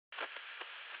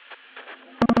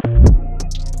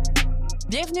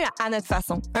Bienvenue à notre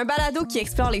façon, un balado qui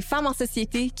explore les femmes en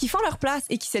société, qui font leur place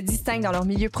et qui se distinguent dans leur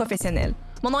milieu professionnel.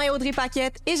 Mon nom est Audrey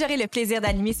et j'aurai le plaisir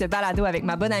d'animer ce balado avec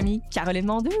ma bonne amie Caroline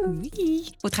Mondeux.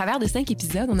 Oui! Au travers de 5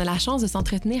 épisodes, on a la chance de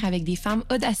s'entretenir avec des femmes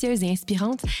audacieuses et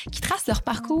inspirantes qui tracent leur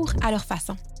parcours à leur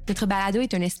façon. Notre balado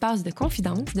est un espace de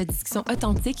confidence, de discussion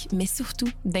authentique, mais surtout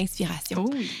d'inspiration.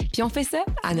 Oh. Puis on fait ça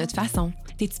à notre façon.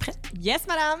 T'es-tu prête? Yes,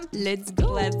 madame! Let's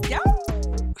go! Let's go!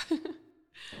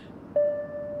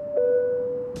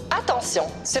 Attention,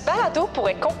 ce balado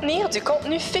pourrait contenir du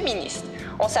contenu féministe.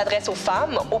 On s'adresse aux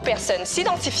femmes, aux personnes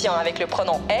s'identifiant avec le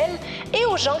pronom « elles » et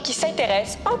aux gens qui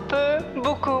s'intéressent un peu,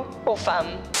 beaucoup aux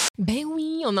femmes. Ben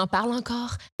oui, on en parle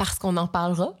encore, parce qu'on n'en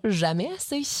parlera jamais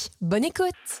assez. Bonne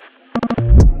écoute!